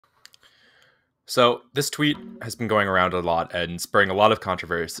So this tweet has been going around a lot and spurring a lot of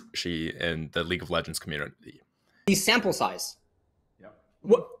controversy in the League of Legends community. The sample size.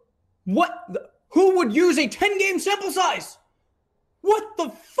 Yep. Who would use a 10-game sample size? What the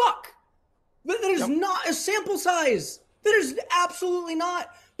fuck? That is not a sample size. That is absolutely not.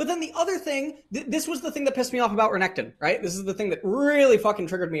 But then the other thing, this was the thing that pissed me off about Renekton, right? This is the thing that really fucking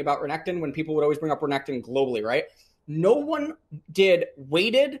triggered me about Renekton when people would always bring up Renekton globally, right? No one did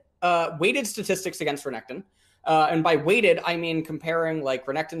weighted statistics against Renekton. And by weighted, I mean comparing like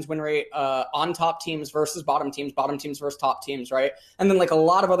Renekton's win rate on top teams versus bottom teams versus top teams, right? And then like a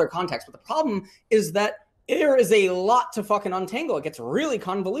lot of other context. But the problem is that there is a lot to fucking untangle. It gets really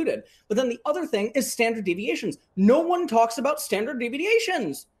convoluted. But then the other thing is standard deviations. No one talks about standard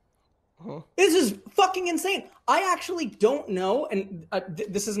deviations. This is fucking insane. I actually don't know, and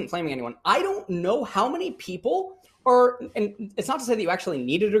this isn't flaming anyone. I don't know how many people are, and it's not to say that you actually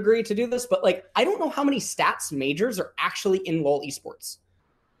need a degree to do this, but like, I don't know how many stats majors are actually in LoL esports.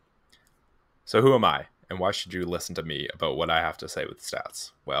 So who am I, and why should you listen to me about what I have to say with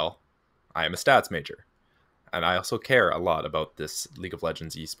stats? Well, I am a stats major, and I also care a lot about this League of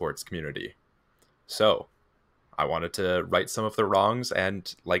Legends esports community. So I wanted to right some of the wrongs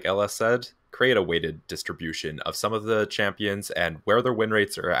and, like LS said, create a weighted distribution of some of the champions and where their win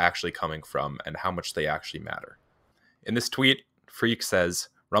rates are actually coming from and how much they actually matter. In this tweet, Phreak says,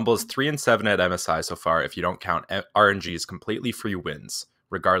 Rumble is 3-7 at MSI so far if you don't count RNG's completely free wins,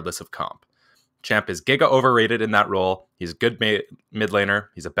 regardless of comp. Champ is giga overrated in that role. He's a good mid laner.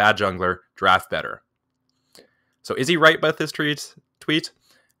 He's a bad jungler. Draft better. So is he right about this tweet?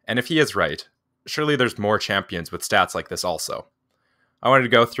 And if he is right, surely there's more champions with stats like this also. I wanted to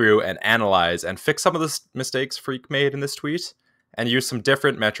go through and analyze and fix some of the mistakes Phreak made in this tweet and use some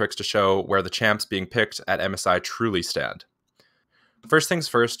different metrics to show where the champs being picked at MSI truly stand. First things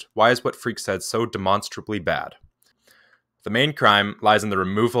first, why is what Phreak said so demonstrably bad? The main crime lies in the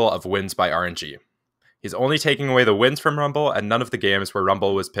removal of wins by RNG. He's only taking away the wins from Rumble and none of the games where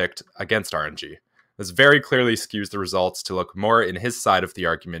Rumble was picked against RNG. This very clearly skews the results to look more in his side of the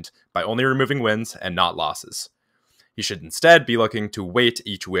argument by only removing wins and not losses. He should instead be looking to weight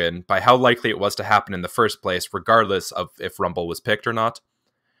each win by how likely it was to happen in the first place, regardless of if Rumble was picked or not.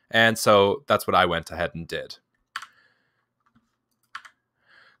 And so that's what I went ahead and did.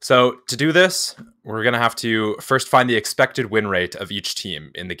 So to do this, we're going to have to first find the expected win rate of each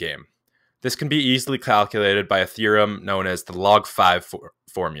team in the game. This can be easily calculated by a theorem known as the log5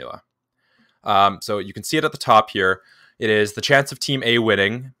 formula. So you can see it at the top here. It is the chance of Team A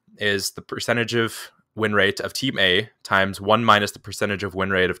winning is the percentage of win rate of Team A times 1 minus the percentage of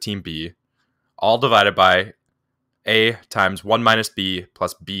win rate of Team B, all divided by A times 1 minus B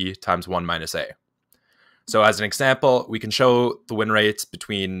plus B times 1 minus A. So as an example, we can show the win rates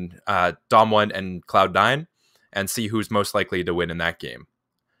between Dom1 and Cloud9 and see who's most likely to win in that game.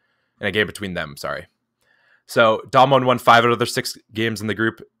 In a game between them, sorry. So Dom1 won 5 out of their 6 games in the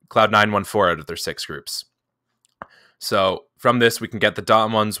group. Cloud9 won 4 out of their 6 groups. So from this, we can get the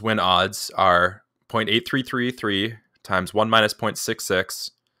Dom1's win odds are 0.8333 times 1 minus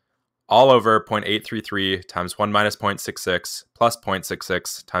 0.66 all over 0.833 times 1 minus 0.66 plus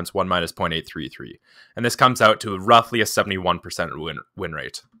 0.66 times 1 minus 0.833. And this comes out to roughly a 71% win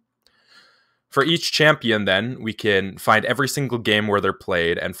rate. For each champion, then, we can find every single game where they're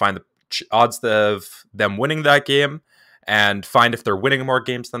played and find the odds of them winning that game and find if they're winning more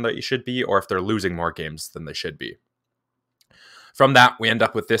games than they should be or if they're losing more games than they should be. From that, we end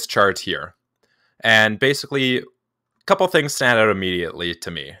up with this chart here. And basically, a couple things stand out immediately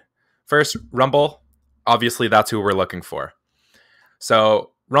to me. First, Rumble, obviously that's who we're looking for.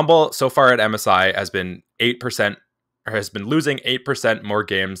 So Rumble so far at MSI has been 8%, or has been losing 8% more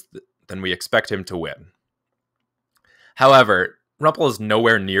games than we expect him to win. However, Rumble is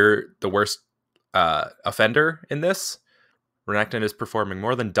nowhere near the worst offender in this. Renekton is performing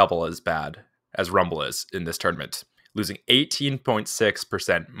more than double as bad as Rumble is in this tournament, losing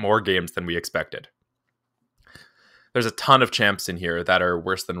 18.6% more games than we expected. There's a ton of champs in here that are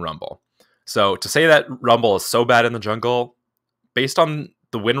worse than Rumble. So to say that Rumble is so bad in the jungle, based on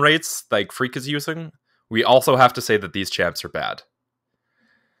the win rates like Phreak is using, we also have to say that these champs are bad.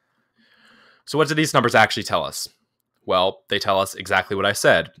 So what do these numbers actually tell us? Well, they tell us exactly what I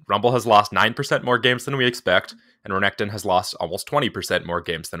said. Rumble has lost 9% more games than we expect, and Renekton has lost almost 20% more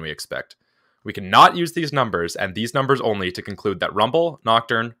games than we expect. We cannot use these numbers, and these numbers only, to conclude that Rumble,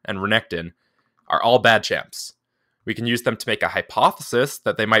 Nocturne, and Renekton are all bad champs. We can use them to make a hypothesis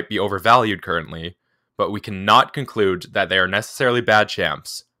that they might be overvalued currently, but we cannot conclude that they are necessarily bad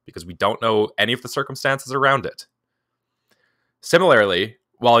champs because we don't know any of the circumstances around it. Similarly,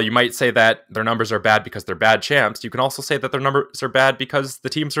 while you might say that their numbers are bad because they're bad champs, you can also say that their numbers are bad because the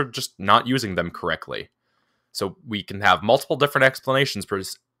teams are just not using them correctly. So we can have multiple different explanations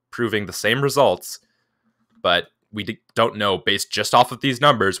proving the same results, but we don't know based just off of these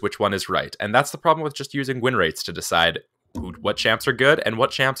numbers which one is right. And that's the problem with just using win rates to decide what champs are good and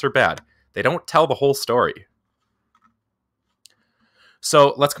what champs are bad. They don't tell the whole story.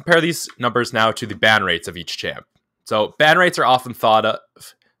 So let's compare these numbers now to the ban rates of each champ. So ban rates are often thought of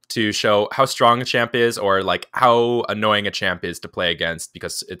to show how strong a champ is, or like how annoying a champ is to play against,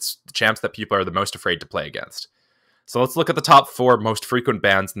 because it's the champs that people are the most afraid to play against. So let's look at the top 4 most frequent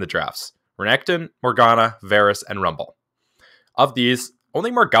bans in the drafts: Renekton, Morgana, Varus, and Rumble. Of these,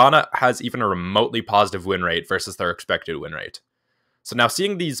 only Morgana has even a remotely positive win rate versus their expected win rate. So now,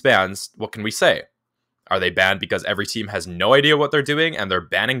 seeing these bans, what can we say? Are they banned because every team has no idea what they're doing and they're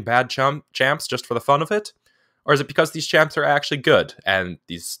banning bad champs just for the fun of it? Or is it because these champs are actually good and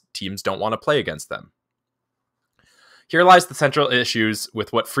these teams don't want to play against them? Here lies the central issues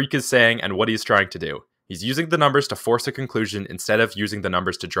with what Phreak is saying and what he's trying to do. He's using the numbers to force a conclusion instead of using the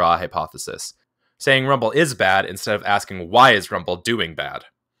numbers to draw a hypothesis. Saying Rumble is bad instead of asking why is Rumble doing bad.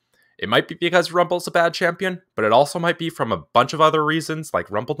 It might be because Rumble's a bad champion, but it also might be from a bunch of other reasons,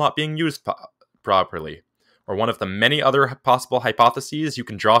 like Rumble not being used properly, or one of the many other possible hypotheses you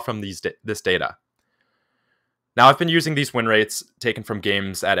can draw from this data. Now, I've been using these win rates taken from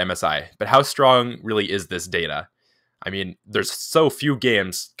games at MSI, but how strong really is this data? I mean, there's so few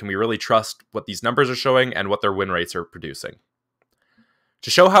games. Can we really trust what these numbers are showing and what their win rates are producing? To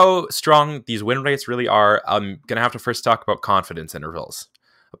show how strong these win rates really are, I'm going to have to first talk about confidence intervals.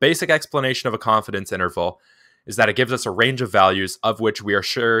 A basic explanation of a confidence interval is that it gives us a range of values of which we are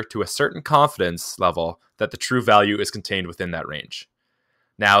sure to a certain confidence level that the true value is contained within that range.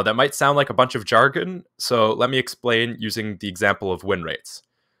 Now, that might sound like a bunch of jargon, so let me explain using the example of win rates.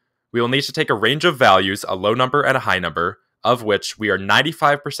 We will need to take a range of values, a low number and a high number, of which we are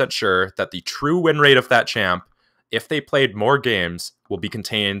 95% sure that the true win rate of that champ, if they played more games, will be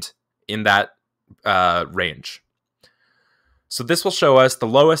contained in that range. So this will show us the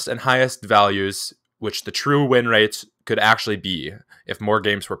lowest and highest values which the true win rates could actually be if more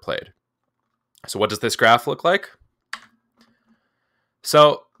games were played. So what does this graph look like?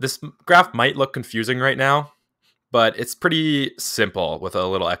 So this graph might look confusing right now, but it's pretty simple with a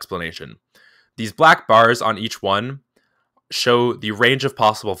little explanation. These black bars on each one show the range of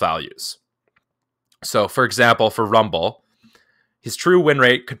possible values. So for example, for Rumble, his true win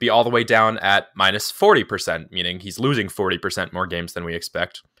rate could be all the way down at minus 40%, meaning he's losing 40% more games than we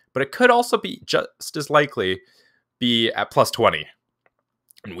expect. But it could also be just as likely be at plus 20.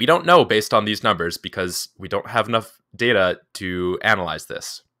 And we don't know based on these numbers because we don't have enough data to analyze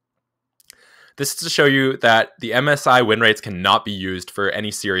this. This is to show you that the MSI win rates cannot be used for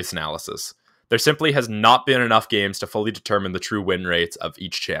any serious analysis. There simply has not been enough games to fully determine the true win rates of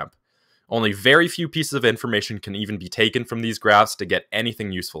each champ. Only very few pieces of information can even be taken from these graphs to get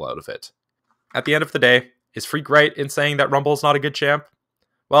anything useful out of it. At the end of the day, is Phreak right in saying that Rumble is not a good champ?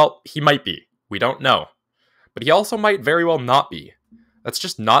 Well, he might be. We don't know. But he also might very well not be. That's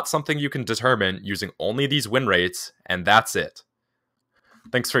just not something you can determine using only these win rates, and that's it.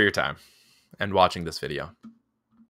 Thanks for your time and watching this video.